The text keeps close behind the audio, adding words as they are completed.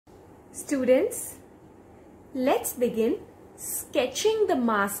Students, let's begin sketching the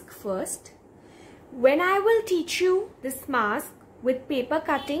mask first. When I will teach you this mask with paper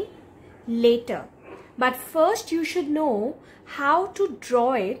cutting later. But first you should know how to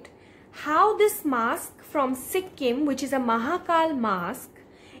draw it, how this mask from Sikkim, which is a Mahakaal mask,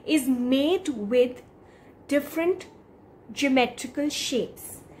 is made with different geometrical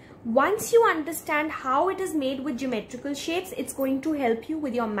shapes. Once you understand how it is made with geometrical shapes, it's going to help you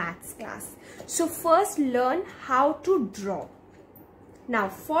with your maths class. So first learn how to draw. Now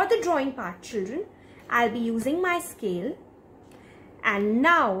for the drawing part, children, I'll be using my scale. And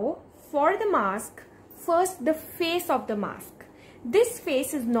now for the mask, first the face of the mask. This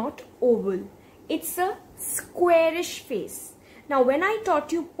face is not oval. It's a squarish face. Now when I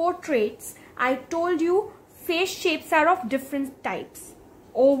taught you portraits, I told you face shapes are of different types.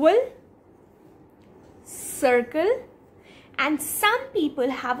 Oval, circle, and some people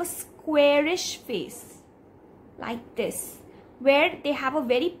have a squarish face like this, where they have a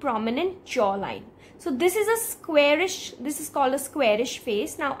very prominent jawline. So this is a squarish, this is called a squarish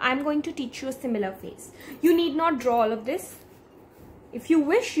face. Now I'm going to teach you a similar face. You need not draw all of this. If you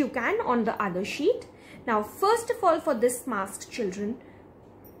wish, you can on the other sheet. Now first of all, for this mask, children,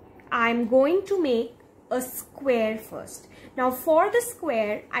 I'm going to make a square first. Now for the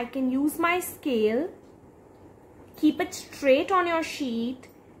square, I can use my scale, keep it straight on your sheet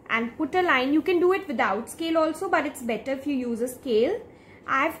and put a line. You can do it without scale also, but it's better if you use a scale.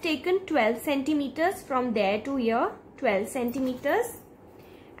 I've taken 12 centimeters from there to here, 12 centimeters.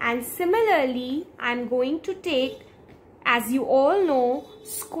 And similarly, I'm going to take, as you all know,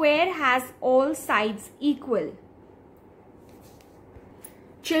 square has all sides equal.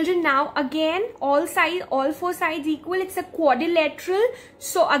 Children, now again, all four sides equal. It's a quadrilateral.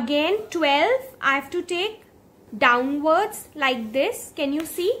 So again, 12, I have to take downwards like this. Can you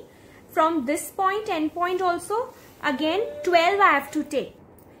see? From this point, end point also, again, 12 I have to take.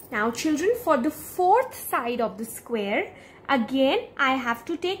 Now children, for the fourth side of the square, again, I have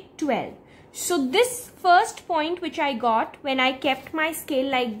to take 12. So this first point which I got when I kept my scale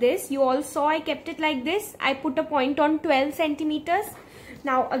like this, you all saw I kept it like this. I put a point on 12 centimeters.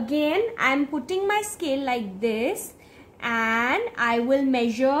 Now again, I am putting my scale like this and I will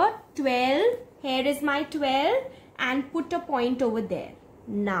measure 12. Here is my 12 and put a point over there.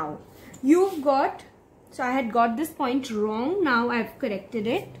 Now you've got, so I had got this point wrong. Now I've corrected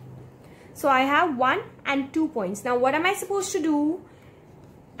it. So I have 1 and 2 points. Now what am I supposed to do?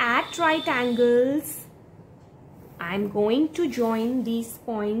 At right angles, I'm going to join these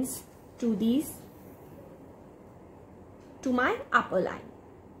points to my upper line.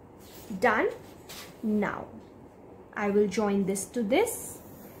 Done. Now I will join this to this.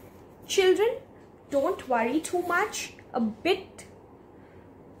 Children, don't worry too much. A bit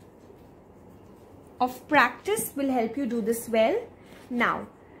of practice will help you do this well. Now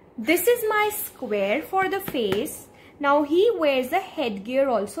this is my square for the face. Now he wears a headgear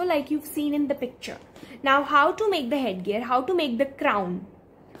also, like you've seen in the picture. Now how to make the headgear, how to make the crown.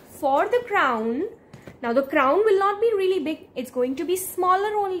 For the crown, now the crown will not be really big, it's going to be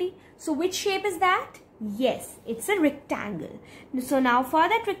smaller only. So which shape is that? Yes, it's a rectangle. So now for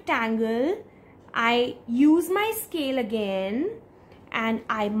that rectangle, I use my scale again and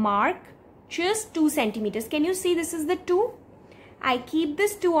I mark just 2 centimeters. Can you see this is the 2? I keep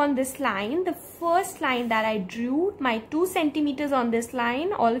this 2 on this line, the first line that I drew, my 2 centimeters on this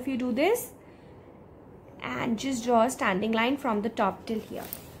line. All of you do this and just draw a standing line from the top till here.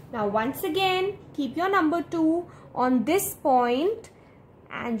 Now once again, keep your number 2 on this point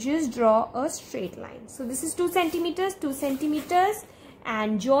and just draw a straight line. So this is 2 centimeters, 2 centimeters,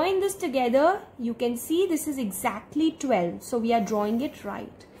 and join this together. You can see this is exactly 12. So we are drawing it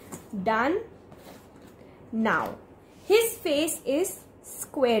right. Done. Now his face is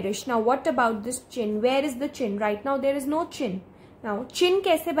squarish. Now what about this chin? Where is the chin? Right now there is no chin. Now chin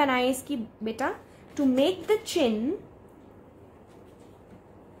कैसे बनाए इसकी बेटा? To make the chin,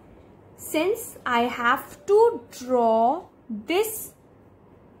 since I have to draw this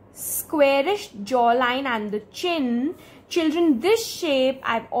squarish jawline and the chin, children, this shape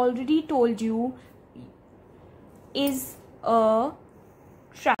I've already told you is a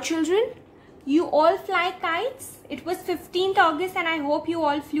triangle. Children, you all fly kites. It was 15th August and I hope you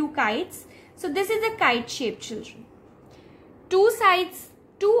all flew kites. So this is a kite shape, children. 2 sides,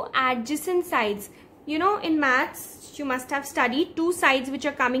 2 adjacent sides. You know, in maths, you must have studied 2 sides which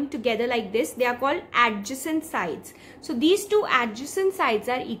are coming together like this. They are called adjacent sides. So these 2 adjacent sides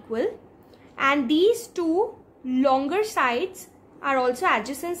are equal. And these 2 longer sides are also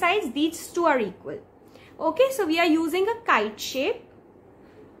adjacent sides. These 2 are equal. Okay, so we are using a kite shape.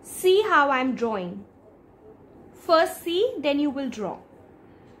 See how I'm drawing. First see, then you will draw.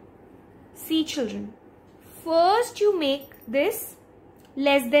 See children, first you make this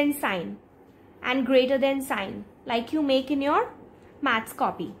less than sign and greater than sign like you make in your maths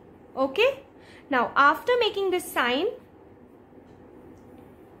copy. Okay? Now after making this sign,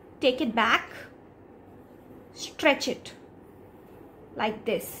 take it back, stretch it like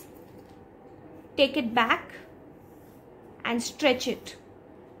this. Take it back and stretch it.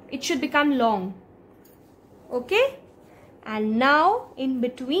 It should become long. Okay? And now in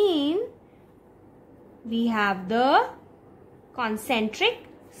between we have the concentric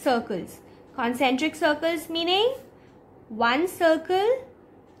circles. Concentric circles meaning one circle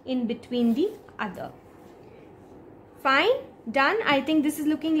in between the other. Fine? Done. I think this is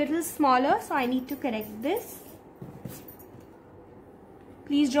looking little smaller, so I need to correct this.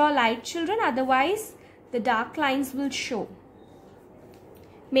 Please draw light children, otherwise the dark lines will show,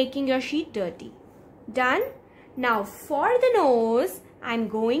 making your sheet dirty. Done. Now for the nose, I'm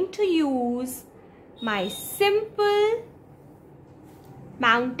going to use my simple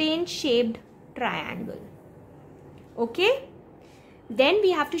mountain shaped triangle. Okay. Then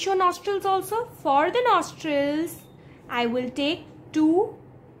we have to show nostrils also. For the nostrils, I will take 2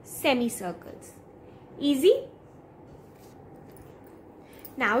 semicircles. Easy.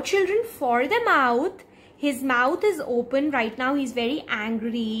 Now children, for the mouth, his mouth is open right now. He's very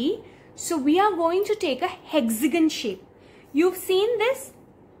angry. So we are going to take a hexagon shape. You've seen this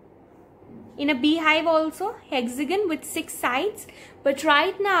in a beehive also, hexagon with 6 sides. But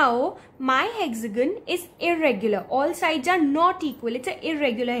right now, my hexagon is irregular. All sides are not equal. It's an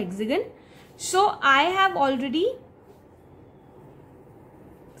irregular hexagon. So I have already,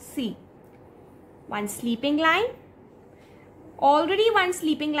 see, one sleeping line. Already one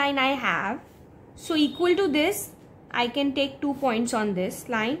sleeping line I have. So equal to this, I can take 2 points on this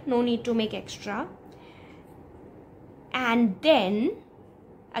line. No need to make extra. And then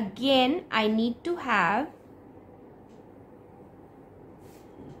again I need to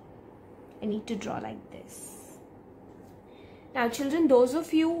draw like this. Now children, those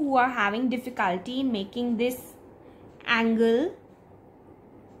of you who are having difficulty in making this angle,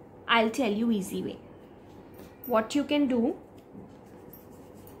 I'll tell you easy way. What you can do,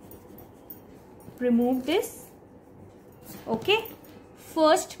 remove this. Okay,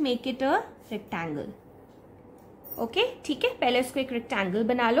 first make it a rectangle. Okay ठीक है, पहले उसको एक rectangle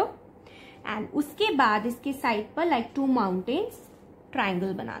बना लो and उसके बाद इसके side पर लाइक 2 माउंटेन्स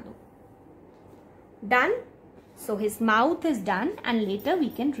ट्राइंगल बना दो. Done. So his mouth is done and later we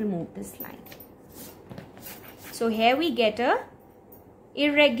can remove this line. So here we get a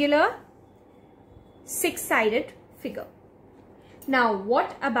irregular 6-sided figure. Now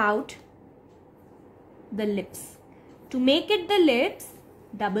what about the lips? To make it the lips,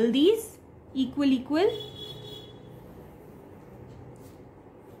 double these, equal.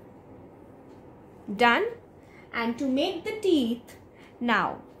 Done. And to make the teeth,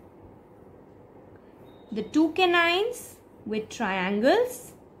 now the 2 canines with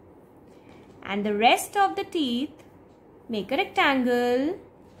triangles and the rest of the teeth make a rectangle,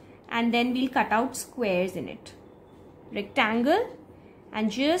 and then we'll cut out squares in it. Rectangle,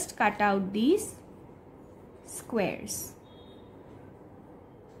 and just cut out these squares.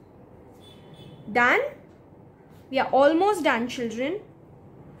 Done. We are almost done children.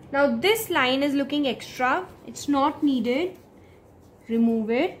 Now this line is looking extra. It's not needed. Remove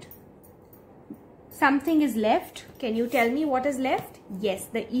it. Something is left. Can you tell me what is left? Yes,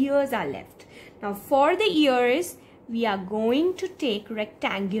 the ears are left. Now for the ears, we are going to take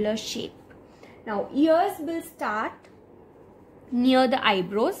rectangular shape. Now ears will start near the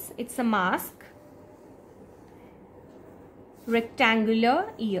eyebrows. It's a mask.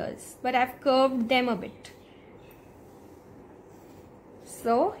 Rectangular ears, but I've curved them a bit.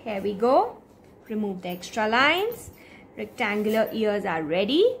 So here we go. Remove the extra lines. Rectangular ears are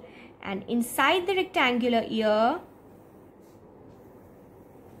ready, and inside the rectangular ear,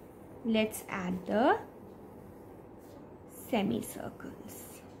 let's add the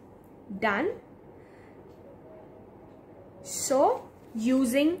semicircles. Done. So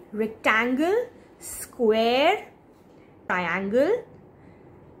using rectangle, square, triangle,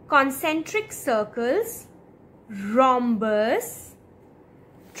 concentric circles, rhombus,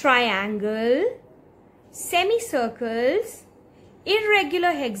 triangle, semicircles,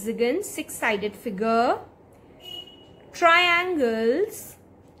 irregular hexagons, 6-sided figure, triangles,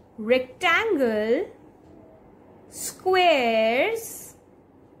 rectangle, squares,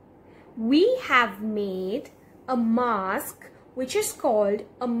 we have made a mask which is called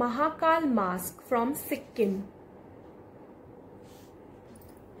a Mahakaal mask from Sikkim.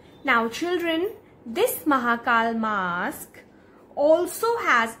 Now children, this Mahakaal mask also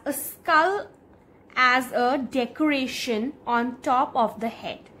has a skull as a decoration on top of the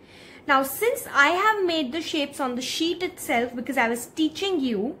head. Now since I have made the shapes on the sheet itself because I was teaching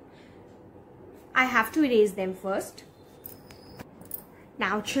you, I have to erase them first.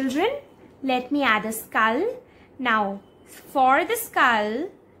 Now children, let me add a skull. Now for the skull,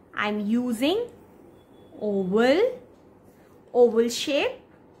 I'm using oval shape.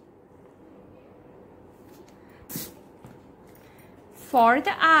 For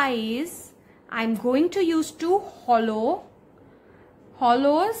the eyes, I'm going to use two hollows.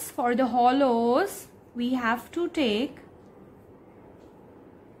 For the hollows, we have to take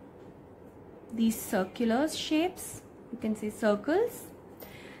these circular shapes. You can say circles.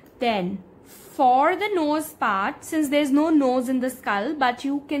 Then for the nose part, since there's no nose in the skull, but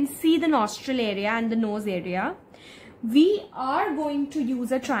you can see the nostril area and the nose area, we are going to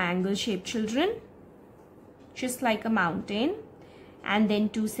use a triangle shape, children, just like a mountain, and then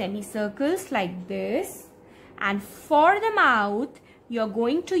two semicircles like this. And for the mouth, you're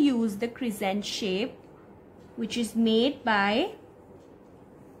going to use the crescent shape, which is made by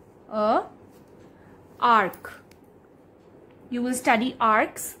a arc. You will study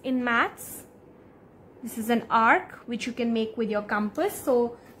arcs in maths. This is an arc which you can make with your compass.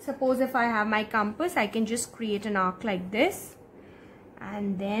 So suppose if I have my compass, I can just create an arc like this,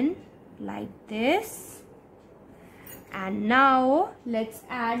 and then like this. And now let's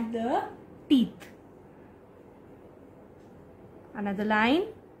add the teeth. Another line,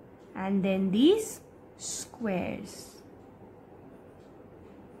 and then these squares.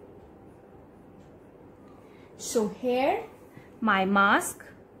 So here my mask,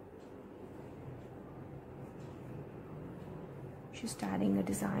 just adding a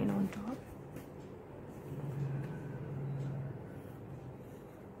design on top.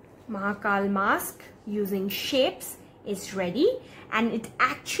 Mahakaal mask using shapes is ready, and it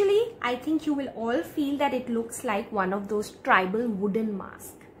actually, I think you will all feel that it looks like one of those tribal wooden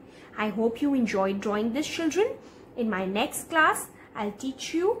masks. I hope you enjoyed drawing this, children. In my next class, I'll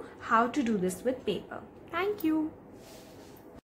teach you how to do this with paper. Thank you.